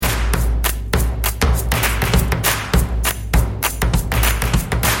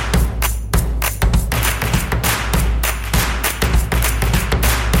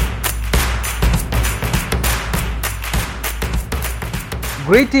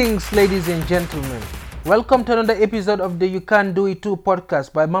Greetings, ladies and gentlemen. Welcome to another episode of the You Can Do It Too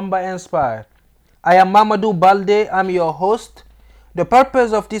podcast by Mamba Inspire. I am Mamadou Balde. I'm your host. The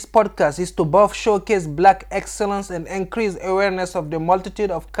purpose of this podcast is to both showcase black excellence and increase awareness of the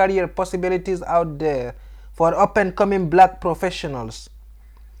multitude of career possibilities out there for up-and-coming black professionals.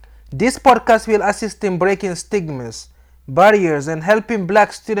 This podcast will assist in breaking stigmas, barriers, and helping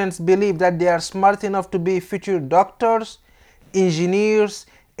black students believe that they are smart enough to be future doctors, engineers,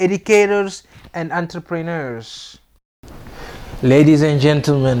 educators, and entrepreneurs. Ladies and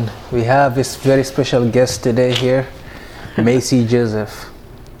gentlemen, we have this very special guest today here, Macy Joseph.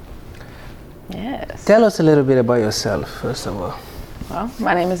 Yes. Tell us a little bit about yourself, first of all. Well,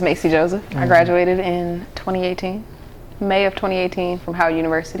 my name is Macy Joseph. I graduated in 2018, May of 2018 from Howard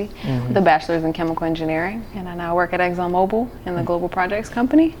University with a bachelor's in chemical engineering, and I now work at ExxonMobil in the Global Projects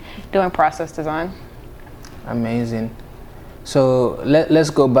Company doing process design. Amazing. So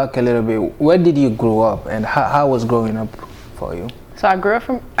let's go back a little bit. Where did you grow up, and how was growing up for you? So I grew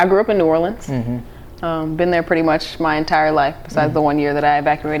up in New Orleans. Been there pretty much my entire life, besides the 1 year that I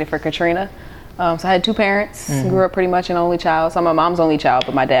evacuated for Katrina. So I had two parents. Grew up pretty much an only child. So I'm my mom's only child,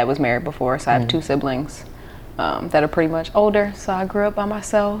 but my dad was married before. So I have two siblings that are pretty much older. So I grew up by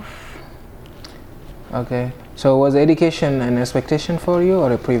myself. Okay. So was education an expectation for you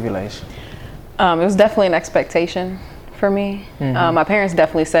or a privilege? It was definitely an expectation for me. My parents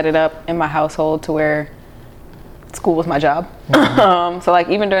definitely set it up in my household to where school was my job. So like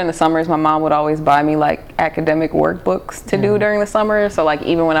even during the summers, my mom would always buy me like academic workbooks to do during the summer. So like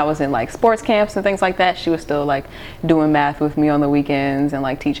even when I was in like sports camps and things like that, she was still like doing math with me on the weekends and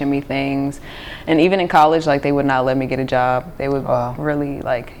like teaching me things. And even in college, like they would not let me get a job. They would really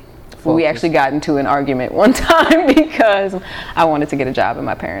like we actually got into an argument one time because I wanted to get a job and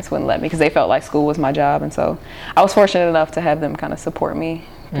my parents wouldn't let me because they felt like school was my job. And so I was fortunate enough to have them kind of support me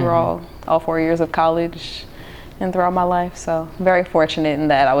through all 4 years of college and throughout my life. So very fortunate in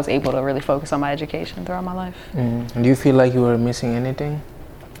that I was able to really focus on my education throughout my life. Do you feel like you were missing anything?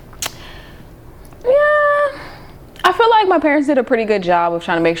 I feel like my parents did a pretty good job of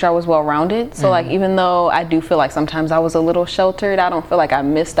trying to make sure I was well-rounded. So like even though I do feel like sometimes I was a little sheltered, I don't feel like I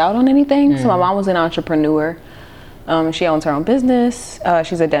missed out on anything. So my mom was an entrepreneur. She owns her own business.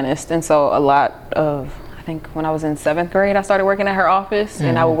 She's a dentist. And so a lot of, I think when I was in 7th grade, I started working at her office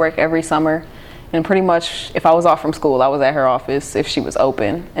and I would work every summer. And pretty much if I was off from school, I was at her office if she was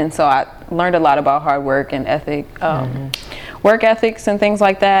open. And so I learned a lot about hard work and work ethics and things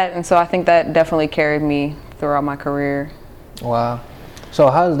like that. And so I think that definitely carried me throughout my career. Wow. So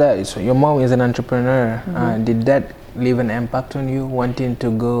how's that? So your mom is an entrepreneur. Did that leave an impact on you, wanting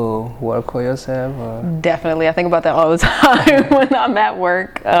to go work for yourself? Or? Definitely. I think about that all the time when I'm at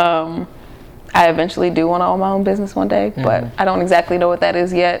work. I eventually do want to own my own business one day, but I don't exactly know what that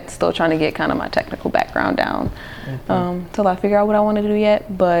is yet. Still trying to get kind of my technical background down till I figure out what I want to do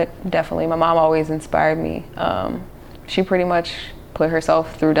yet. But definitely, my mom always inspired me. She pretty much put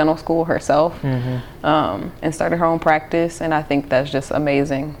herself through dental school herself and started her own practice. And I think that's just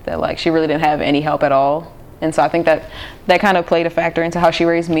amazing that like she really didn't have any help at all. And so I think that kind of played a factor into how she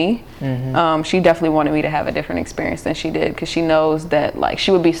raised me. She definitely wanted me to have a different experience than she did because she knows that like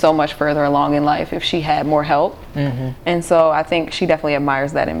she would be so much further along in life if she had more help. And so I think she definitely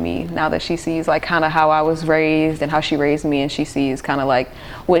admires that in me now that she sees like kind of how I was raised and how she raised me, and she sees kind of like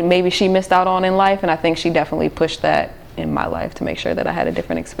what maybe she missed out on in life. And I think she definitely pushed that in my life to make sure that I had a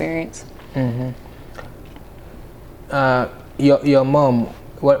different experience. Your mom,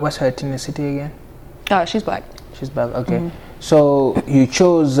 what's her ethnicity again? She's black. She's black, okay. So you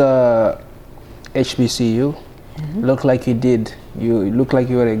chose HBCU. Look like you did. You look like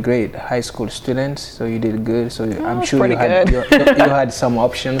you were a great high school student, so you did good. So I'm sure you had some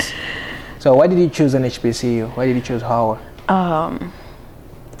options. So why did you choose an HBCU? Why did you choose Howard?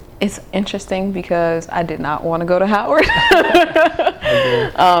 It's interesting because I did not want to go to Howard.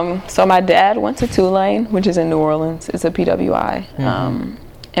 So my dad went to Tulane, which is in New Orleans. It's a PWI.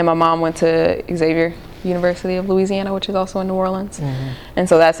 And my mom went to Xavier University of Louisiana, which is also in New Orleans. And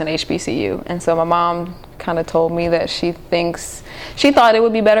so that's an HBCU. And so my mom kind of told me that she thought it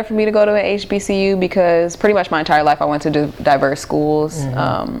would be better for me to go to an HBCU because pretty much my entire life I went to diverse schools.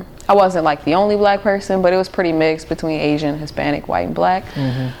 I wasn't like the only black person, but it was pretty mixed between Asian, Hispanic, white, and black.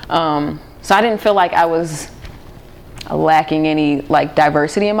 So I didn't feel like I was lacking any like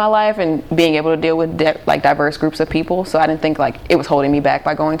diversity in my life and being able to deal with like diverse groups of people. So I didn't think like it was holding me back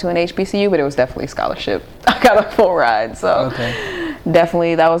by going to an HBCU, but it was definitely a scholarship. I got a full ride. So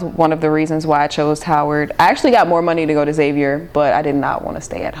definitely that was one of the reasons why I chose Howard. I actually got more money to go to Xavier, but I did not want to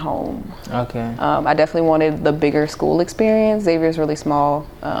stay at home. Okay. I definitely wanted the bigger school experience. Xavier's really small,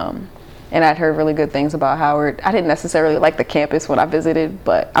 and I'd heard really good things about Howard. I didn't necessarily like the campus when I visited,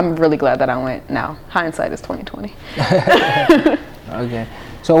 but I'm really glad that I went now. Hindsight is 2020. Okay.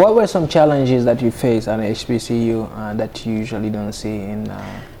 So what were some challenges that you faced at HBCU that you usually don't see in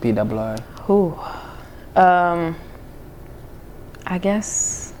PWI? Ooh. I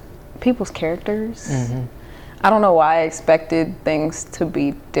guess people's characters. Mm-hmm. I don't know why I expected things to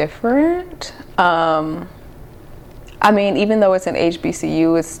be different. I mean, even though it's an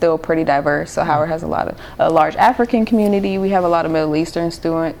HBCU, it's still pretty diverse. So Howard has a large African community. We have a lot of Middle Eastern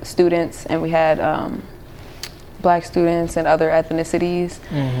students, and we had Black students and other ethnicities.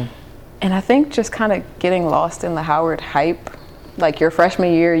 Mm-hmm. And I think just kind of getting lost in the Howard hype. Like your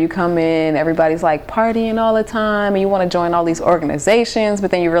freshman year, you come in, everybody's like partying all the time, and you want to join all these organizations, but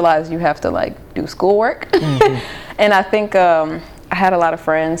then you realize you have to like do schoolwork. Mm-hmm. And I think I had a lot of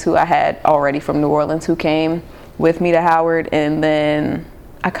friends who I had already from New Orleans who came with me to Howard, and then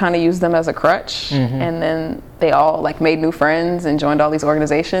I kind of used them as a crutch. Mm-hmm. And then they all like made new friends and joined all these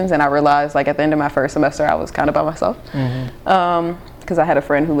organizations, and I realized like at the end of my first semester I was kind of by myself. Mm-hmm. Because I had a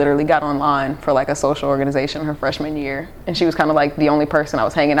friend who literally got online for like a social organization her freshman year, and she was kind of like the only person I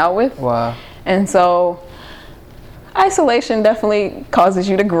was hanging out with. Wow. And so isolation definitely causes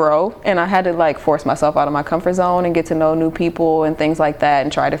you to grow, and I had to like force myself out of my comfort zone and get to know new people and things like that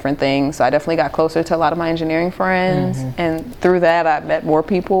and try different things. So I definitely got closer to a lot of my engineering friends. Mm-hmm. And through that I met more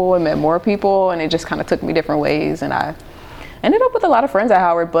people, and it just kind of took me different ways, and I ended up with a lot of friends at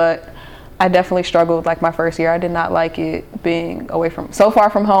Howard. But I definitely struggled like my first year. I did not like it being so far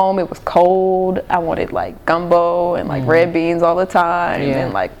from home. It was cold. I wanted like gumbo and like red beans all the time,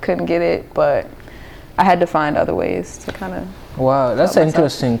 and like couldn't get it. But I had to find other ways to kind of. Wow, that's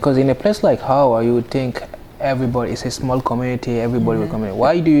interesting, because in a place like Howard, you would think everybody is a small community, everybody will come in.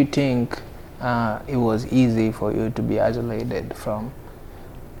 Why do you think it was easy for you to be isolated from?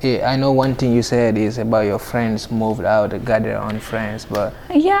 I know one thing you said is about your friends moved out, got their own friends, but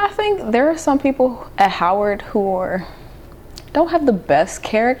yeah, I think there are some people at Howard who don't have the best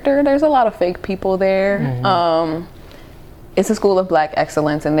character. There's a lot of fake people there. Mm-hmm. It's a school of Black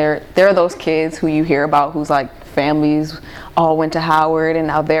excellence, and there are those kids who you hear about whose like families all went to Howard, and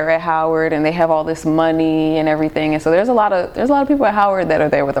now they're at Howard, and they have all this money and everything. And so there's a lot of people at Howard that are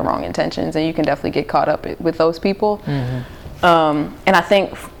there with the wrong intentions, and you can definitely get caught up with those people. Mm-hmm. And I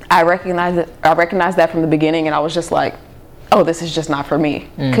think I recognized that from the beginning, and I was just like, oh, this is just not for me,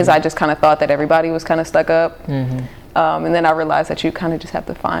 because I just kind of thought that everybody was kind of stuck up. Mm-hmm. And then I realized that you kind of just have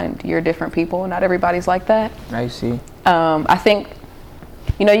to find your different people. Not everybody's like that. I see. I think,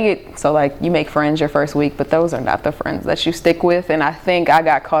 you make friends your first week, but those are not the friends that you stick with. And I think I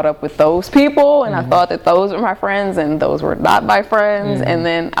got caught up with those people, and I thought that those were my friends, and those were not my friends. Mm-hmm. And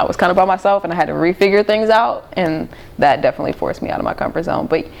then I was kind of by myself, and I had to refigure things out, and that definitely forced me out of my comfort zone.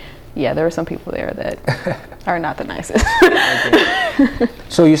 But yeah, there are some people there that are not the nicest.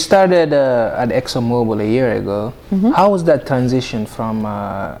 So you started at ExxonMobil a year ago. Mm-hmm. How was that transition from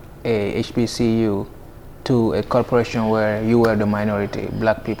a HBCU to a corporation where you were the minority,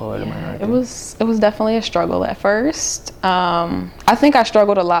 Black people were the minority? It was definitely a struggle at first. I think I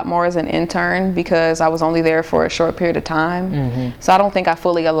struggled a lot more as an intern because I was only there for a short period of time. Mm-hmm. So I don't think I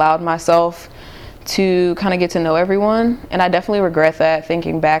fully allowed myself to kind of get to know everyone, and I definitely regret that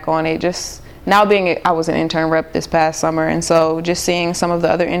thinking back on it. Just now I was an intern rep this past summer, and so just seeing some of the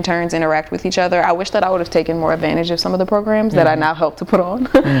other interns interact with each other, I wish that I would have taken more advantage of some of the programs that I now help to put on.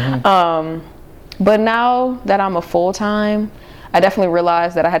 Mm-hmm. But now that I'm a full-time, I definitely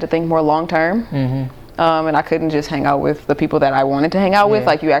realized that I had to think more long-term. Mm-hmm. And I couldn't just hang out with the people that I wanted to hang out with.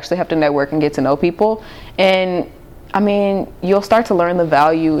 Like, you actually have to network and get to know people. And I mean, you'll start to learn the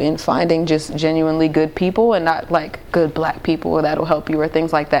value in finding just genuinely good people, and not like good Black people that'll help you or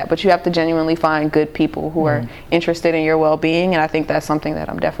things like that. But you have to genuinely find good people who are interested in your well-being, and I think that's something that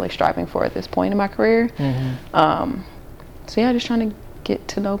I'm definitely striving for at this point in my career. Mm-hmm. So yeah, just trying to get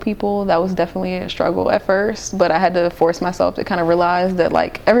to know people. That was definitely a struggle at first, but I had to force myself to kind of realize that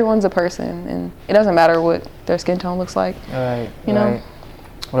like everyone's a person, and it doesn't matter what their skin tone looks like. You know?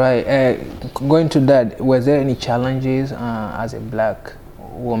 Right. Going to that, was there any challenges as a Black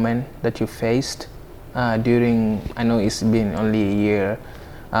woman that you faced during, I know it's been only a year,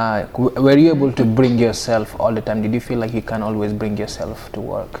 were you able to bring yourself all the time? Did you feel like you can always bring yourself to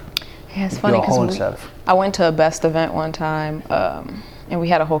work? Yeah, it's funny because I went to a BEST event one time, and we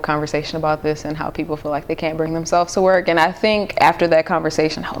had a whole conversation about this and how people feel like they can't bring themselves to work. And I think after that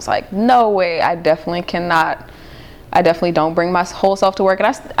conversation, I was like, no way, I definitely cannot I definitely don't bring my whole self to work,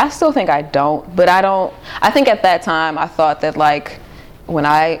 and I still think I don't, but I think at that time I thought that like when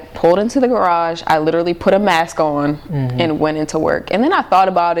I pulled into the garage, I literally put a mask on and went into work. And then I thought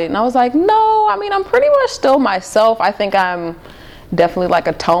about it and I was like, no, I mean, I'm pretty much still myself. I think I'm definitely like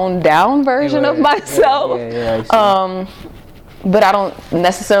a toned down version of myself. But I don't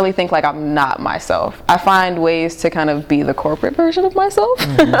necessarily think like I'm not myself. I find ways to kind of be the corporate version of myself.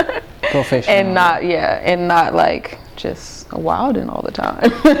 Professional. and not like just wilding all the time.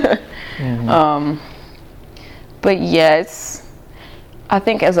 But yeah, I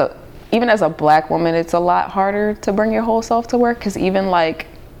think even as a black woman, it's a lot harder to bring your whole self to work, because even like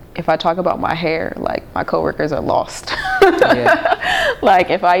if I talk about my hair, like my coworkers are lost.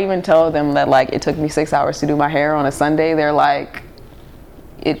 Like if I even tell them that like it took me 6 hours to do my hair on a Sunday, they're like,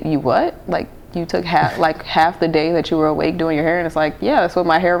 you what? Like you took half the day that you were awake doing your hair? And it's like, yeah, that's what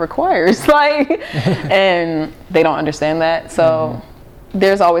my hair requires. Like, and they don't understand that. So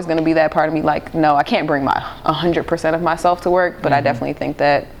there's always going to be that part of me like, no, I can't bring my 100% of myself to work, but I definitely think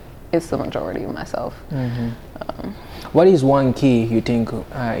that it's the majority of myself. What is one key you think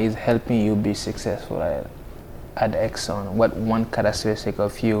is helping you be successful at Exxon? What one characteristic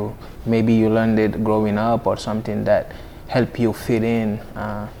of you, maybe you learned it growing up or something that helped you fit in?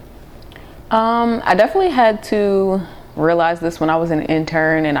 I definitely had to realize this when I was an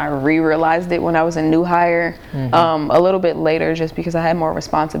intern, and I realized it when I was a new hire a little bit later, just because I had more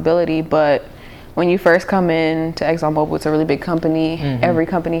responsibility. But when you first come in to ExxonMobil, it's a really big company. Every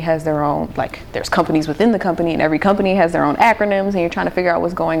company has their own, like there's companies within the company, and every company has their own acronyms, and you're trying to figure out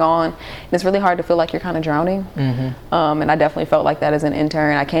what's going on. And it's really hard to feel like you're kind of drowning. And I definitely felt like that as an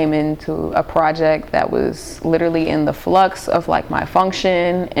intern. I came into a project that was literally in the flux of like my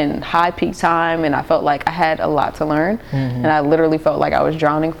function and high peak time, and I felt like I had a lot to learn. And I literally felt like I was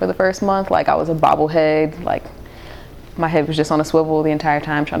drowning for the first month, like I was a bobblehead, like my head was just on a swivel the entire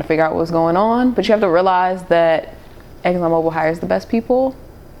time trying to figure out what was going on. But you have to realize that ExxonMobil hires the best people,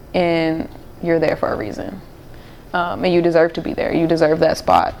 and you're there for a reason. And you deserve to be there. You deserve that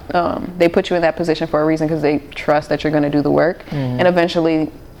spot. They put you in that position for a reason because they trust that you're going to do the work. And eventually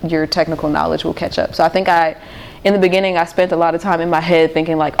your technical knowledge will catch up. So I think in the beginning, I spent a lot of time in my head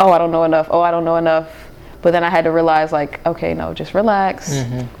thinking like, oh, I don't know enough. Oh, I don't know enough. But then I had to realize like, okay, no, just relax.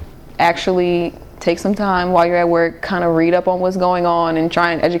 Actually take some time while you're at work, kind of read up on what's going on and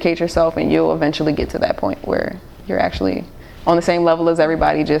try and educate yourself, and you'll eventually get to that point where you're actually on the same level as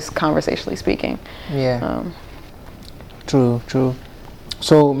everybody, just conversationally speaking. True.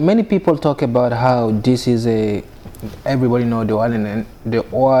 So many people talk about how this is everybody know the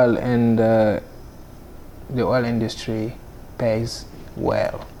oil industry pays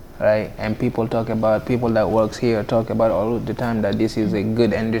well, right? And people that works here talk about all the time that this is a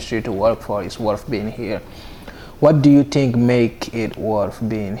good industry to work for. It's worth being here. What do you think make it worth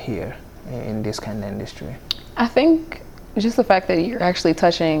being here in this kind of industry? I think just the fact that you're actually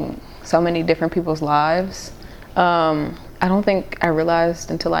touching so many different people's lives. I don't think I realized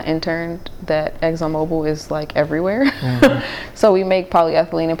until I interned that ExxonMobil is like everywhere. So we make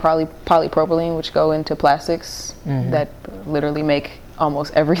polyethylene and polypropylene, which go into plastics that literally make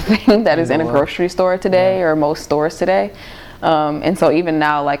almost everything that is in a grocery store today, or most stores today. And so even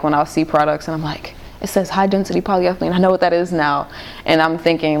now, like when I'll see products and I'm like, it says high density polyethylene, I know what that is now. And I'm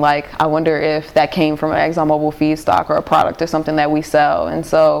thinking like, I wonder if that came from an ExxonMobil feedstock or a product or something that we sell. And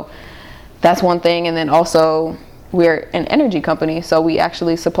so that's one thing. And then also we're an energy company, so we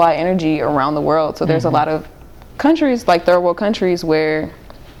actually supply energy around the world. So there's a lot of countries, like third world countries, where,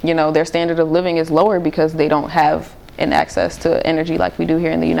 you know, their standard of living is lower because they don't have an access to energy like we do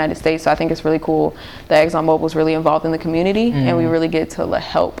here in the United States. So I think it's really cool that ExxonMobil is really involved in the community, and we really get to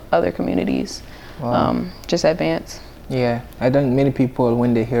help other communities just advance. Yeah, I think many people,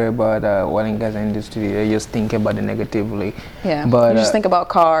 when they hear about oil and gas industry, they just think about it negatively. Yeah, but you just think about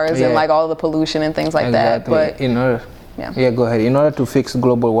cars and like all the pollution and things like that. But go ahead. In order to fix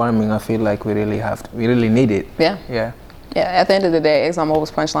global warming, I feel like we really need it. Yeah. At the end of the day,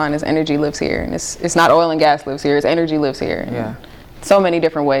 ExxonMobil's punchline is energy lives here, and it's not oil and gas lives here. It's energy lives here. So many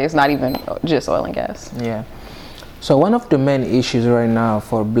different ways, not even just oil and gas. Yeah. So one of the main issues right now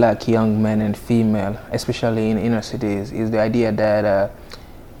for black young men and female, especially in inner cities, is the idea that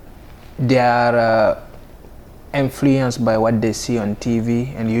they are influenced by what they see on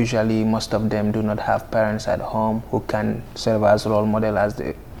TV, and usually most of them do not have parents at home who can serve as role model as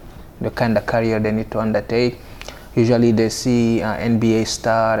the kind of career they need to undertake. Usually they see NBA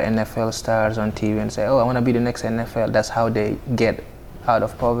star, NFL stars on TV and say, oh, I want to be the next NFL. That's how they get out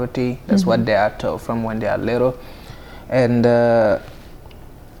of poverty. That's what they are taught from when they are little. And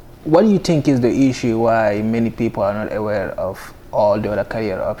what do you think is the issue why many people are not aware of all the other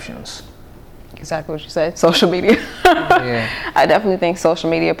career options? Exactly what you said. Social media. Yeah. I definitely think social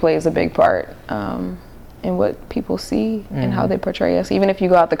media plays a big part in what people see and how they portray us. Even if you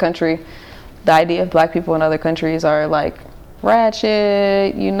go out the country, the idea of black people in other countries are like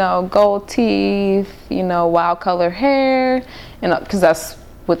ratchet, you know, gold teeth, you know, wild color hair, and because that's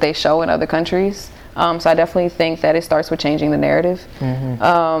what they show in other countries. So I definitely think that it starts with changing the narrative,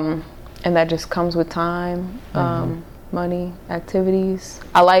 and that just comes with time, money, activities.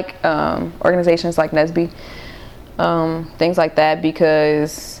 I like organizations like NSBE, things like that,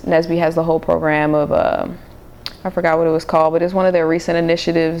 because NSBE has the whole program of I forgot what it was called, but it's one of their recent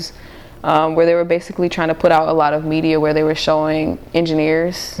initiatives where they were basically trying to put out a lot of media where they were showing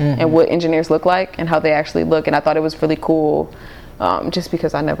engineers and what engineers look like and how they actually look. And I thought it was really cool, just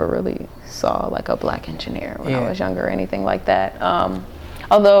because I never really saw like a black engineer when I was younger or anything like that.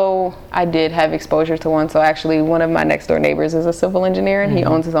 Although I did have exposure to one. So actually one of my next door neighbors is a civil engineer, and he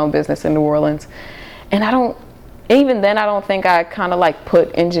owns his own business in New Orleans. And I don't think I kind of like put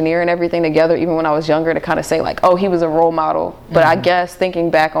engineer and everything together, even when I was younger, to kind of say like, oh, he was a role model. But I guess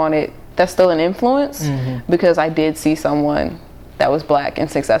thinking back on it, that's still an influence, because I did see someone that was black and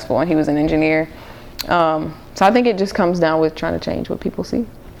successful, and he was an engineer. So I think it just comes down with trying to change what people see.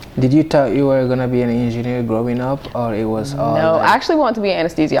 Did you thought you were gonna be an engineer growing up, or it was all? No, I actually wanted to be an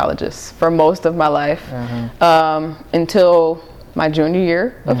anesthesiologist for most of my life, until my junior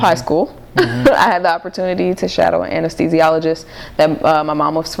year of high school. I had the opportunity to shadow an anesthesiologist that my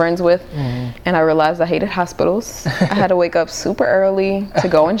mom was friends with, and I realized I hated hospitals. I had to wake up super early to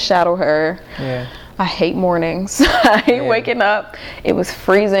go and shadow her. I hate mornings. I hate waking up. It was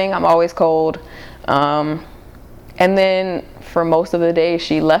freezing. I'm always cold. And then for most of the day,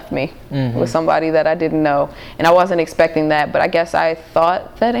 she left me with somebody that I didn't know. And I wasn't expecting that, but I guess I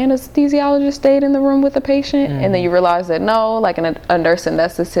thought that anesthesiologist stayed in the room with the patient. And then you realize that no, like a nurse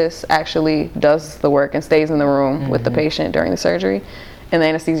anesthetist actually does the work and stays in the room with the patient during the surgery. And the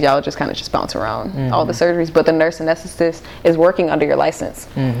anesthesiologist kind of just bounce around all the surgeries. But the nurse anesthetist is working under your license.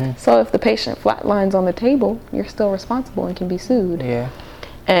 So if the patient flatlines on the table, you're still responsible and can be sued.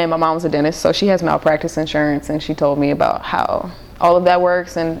 And my mom's a dentist, so she has malpractice insurance, and she told me about how all of that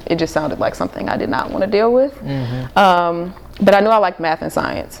works, and it just sounded like something I did not want to deal with. But I knew I liked math and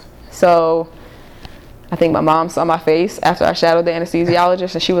science. So I think my mom saw my face after I shadowed the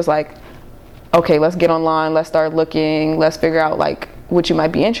anesthesiologist, and she was like, okay, let's get online, let's start looking, let's figure out like what you might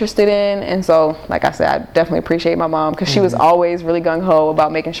be interested in. And so, like I said, I definitely appreciate my mom, because she was always really gung-ho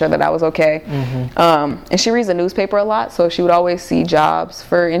about making sure that I was okay. And she reads the newspaper a lot, so she would always see jobs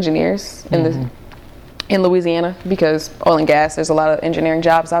for engineers in Louisiana, because oil and gas, there's a lot of engineering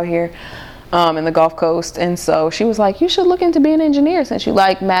jobs out here in the Gulf Coast. And so she was like, you should look into being an engineer since you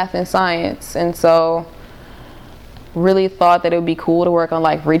like math and science. And so really thought that it would be cool to work on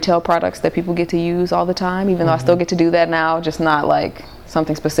like retail products that people get to use all the time, even though I still get to do that now, just not like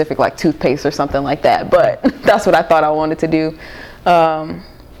something specific like toothpaste or something like that. But that's what I thought I wanted to do.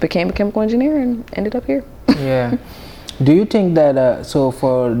 Became a chemical engineer and ended up here. Do you think that so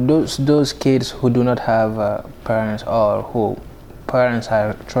for those kids who do not have parents, or who parents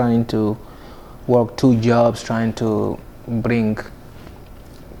are trying to work two jobs, trying to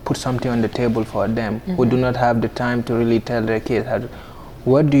put something on the table for them, who do not have the time to really tell their kids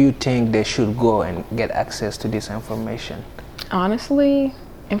what do you think they should go and get access to this information? Honestly,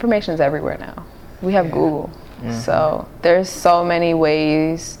 information's everywhere now. We have Google. So there's so many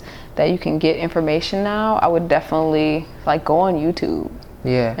ways that you can get information now. I would definitely like go on YouTube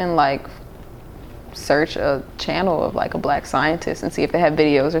and like search a channel of like a black scientist and see if they have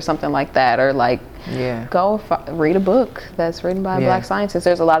videos or something like that, or like go read a book that's written by a black scientist.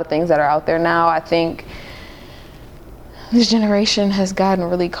 There's a lot of things that are out there now. I think this generation has gotten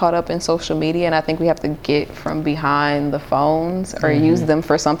really caught up in social media, and I think we have to get from behind the phones or use them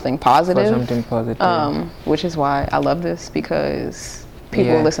for something positive. Which is why I love this, because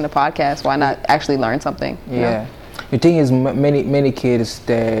people listen to podcasts. Why not actually learn something? You know? The thing is, many kids,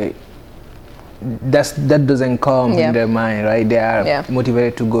 that doesn't come in their mind, right? They are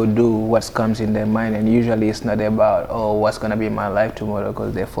motivated to go do what comes in their mind, and usually it's not about what's gonna be my life tomorrow,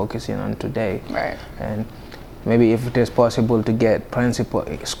 because they're focusing on today. And maybe if it is possible to get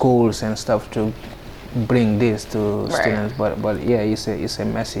schools and stuff to bring this to students, but it's a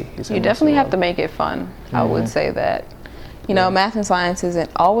messy. You definitely have to make it fun. I would say that. You know, math and science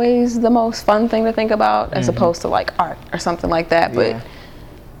isn't always the most fun thing to think about, as opposed to like art or something like that, but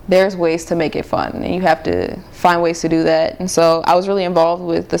there's ways to make it fun, and you have to find ways to do that. And so I was really involved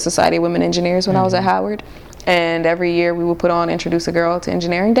with the Society of Women Engineers when I was at Howard, And every year we would put on Introduce a Girl to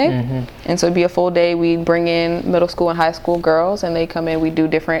Engineering Day. And so it'd be a full day. We'd bring in middle school and high school girls, and they come in, we'd do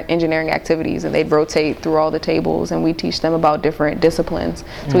different engineering activities, and they'd rotate through all the tables, and we teach them about different disciplines.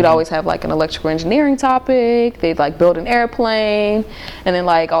 So we'd always have like an electrical engineering topic, they'd like build an airplane, and then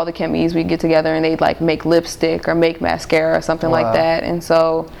like all the chemies, we'd get together and they'd like make lipstick or make mascara or something like that. And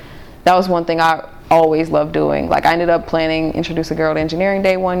so that was one thing I always loved doing. Like I ended up planning Introduce a Girl to Engineering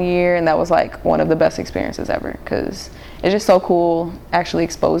Day one year, and that was like one of the best experiences ever, because it's just so cool actually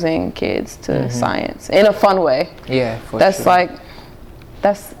exposing kids to science in a fun way. Yeah, that's sure. like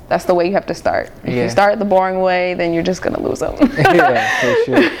that's the way you have to start. If you start the boring way, then you're just gonna lose them. Yeah,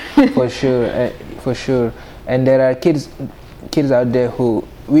 for sure. And there are kids out there who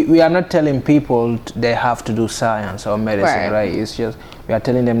we are not telling people they have to do science or medicine, right? It's just we are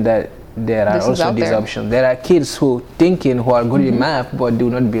telling them that there are also these options. There are kids who are good in math but do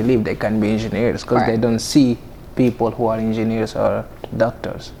not believe they can be engineers because they don't see people who are engineers or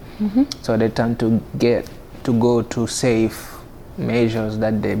doctors. So they tend to go to safe measures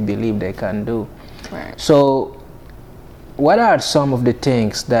that they believe they can do. So what are some of the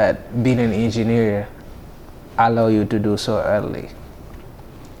things that being an engineer allow you to do so early?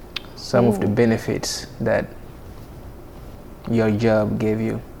 Some of the benefits that your job gave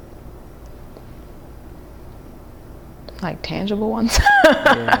you. Like tangible ones.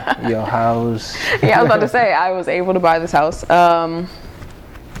 Yeah, your house. Yeah, I was about to say I was able to buy this house. I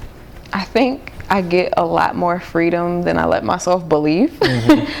think I get a lot more freedom than I let myself believe.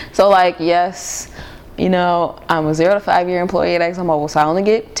 So like, yes, you know, I'm a 0 to 5 year employee at ExxonMobil, so I only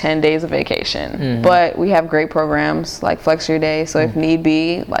get 10 days of vacation. But we have great programs like Flex Your Day, so if need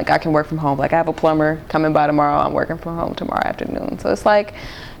be, like I can work from home. Like I have a plumber coming by tomorrow, I'm working from home tomorrow afternoon. So it's like,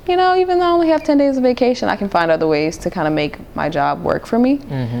 you know, even though I only have 10 days of vacation, I can find other ways to kind of make my job work for me.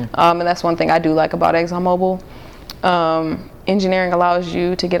 And that's one thing I do like about ExxonMobil. Engineering allows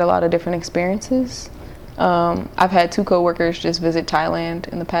you to get a lot of different experiences. I've had 2 coworkers just visit Thailand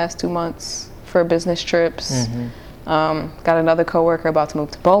in the past 2 months for business trips. Got another coworker about to move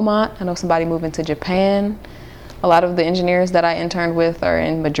to Beaumont. I know somebody moving to Japan. A lot of the engineers that I interned with are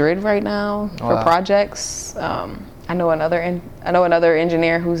in Madrid right now for projects. I know another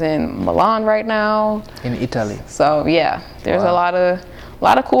engineer who's in Milan right now. In Italy. So yeah, there's a lot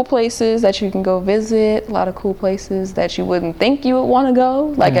of cool places that you can go visit. A lot of cool places that you wouldn't think you would want to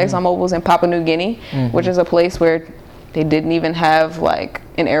go. Like ExxonMobil's in Papua New Guinea, which is a place where they didn't even have like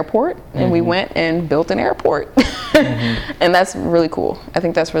an airport, and we went and built an airport. And that's really cool. I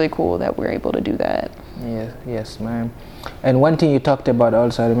think that's really cool that we're able to do that. Yes, ma'am. And one thing you talked about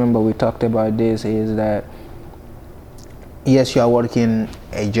also, I remember we talked about this, is that yes, you are working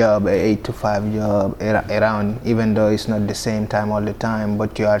a job, a 8 to 5 job around, even though it's not the same time all the time,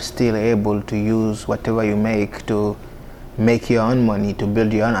 but you are still able to use whatever you make to make your own money, to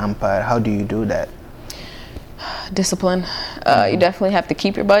build your own empire. How do you do that? Discipline. You definitely have to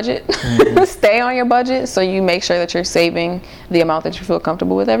keep your budget, stay on your budget, so you make sure that you're saving the amount that you feel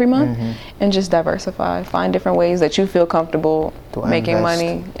comfortable with every month, and just diversify. Find different ways that you feel comfortable making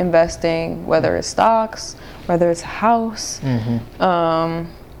money, investing, whether it's stocks, whether it's a house,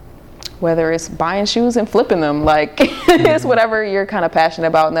 whether it's buying shoes and flipping them. Like it's whatever you're kind of passionate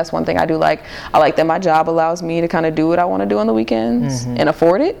about, and that's one thing I do like. I like that my job allows me to kind of do what I want to do on the weekends and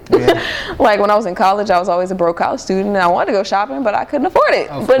afford it. Like when I was in college, I was always a broke college student, and I wanted to go shopping, but I couldn't afford it.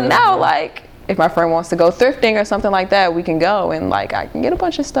 But now, like, if my friend wants to go thrifting or something like that, we can go, and like I can get a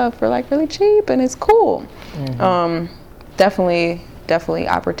bunch of stuff for like really cheap, and it's cool. Definitely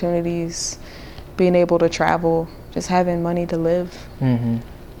opportunities, being able to travel, just having money to live.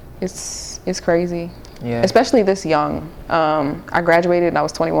 It's crazy, especially this young. I graduated and I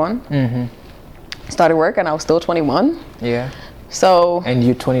was 21. Started work and I was still 21. So. And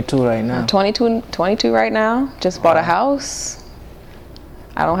you're 22 right now. I'm 22 right now. Just bought a house.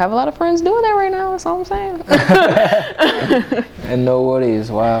 I don't have a lot of friends doing that right now. That's all I'm saying. And no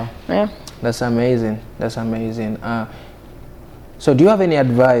worries. Wow. Yeah. That's amazing. So do you have any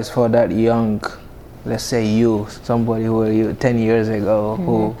advice for that young, let's say somebody who 10 years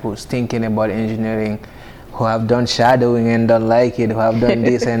ago who's thinking about engineering, who have done shadowing and don't like it, who have done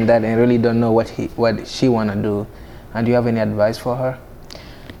this and that and really don't know what she want to do, and do you have any advice for her?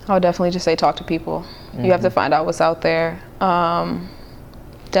 I would definitely just say talk to people. You have to find out what's out there.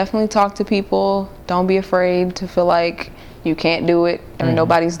 Definitely talk to people. Don't be afraid to feel like you can't do it or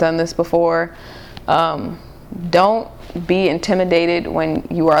nobody's done this before. Don't be intimidated when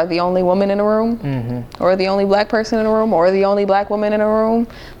you are the only woman in a room, or the only black person in a room, or the only black woman in a room.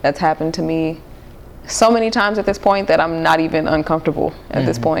 That's happened to me so many times at this point that I'm not even uncomfortable at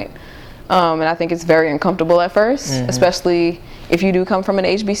this point. And I think it's very uncomfortable at 1st, especially if you do come from an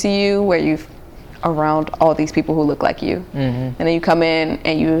HBCU where you've around all these people who look like you. And then you come in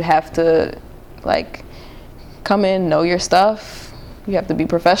and you have to like come in, know your stuff. You have to be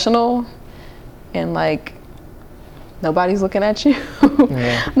professional, and like nobody's looking at you.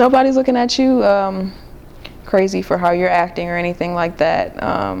 Nobody's looking at you crazy for how you're acting or anything like that.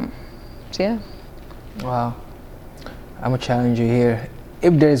 So yeah. Wow. I'm gonna challenge you here.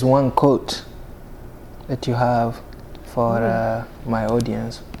 If there is one quote that you have for my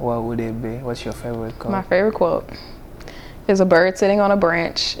audience, what would it be? What's your favorite quote? My favorite quote is a bird sitting on a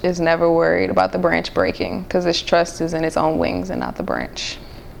branch is never worried about the branch breaking because its trust is in its own wings and not the branch.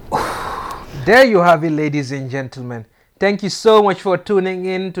 There you have it, ladies and gentlemen. Thank you so much for tuning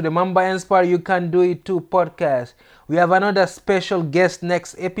in to the Mamba Inspire You Can Do It Too podcast. We have another special guest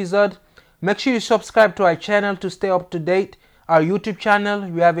next episode. Make sure you subscribe to our channel to stay up to date. Our YouTube channel,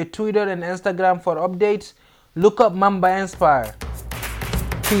 we have a Twitter and Instagram for updates. Look up Mamba Inspire.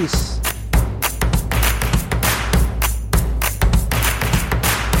 Peace.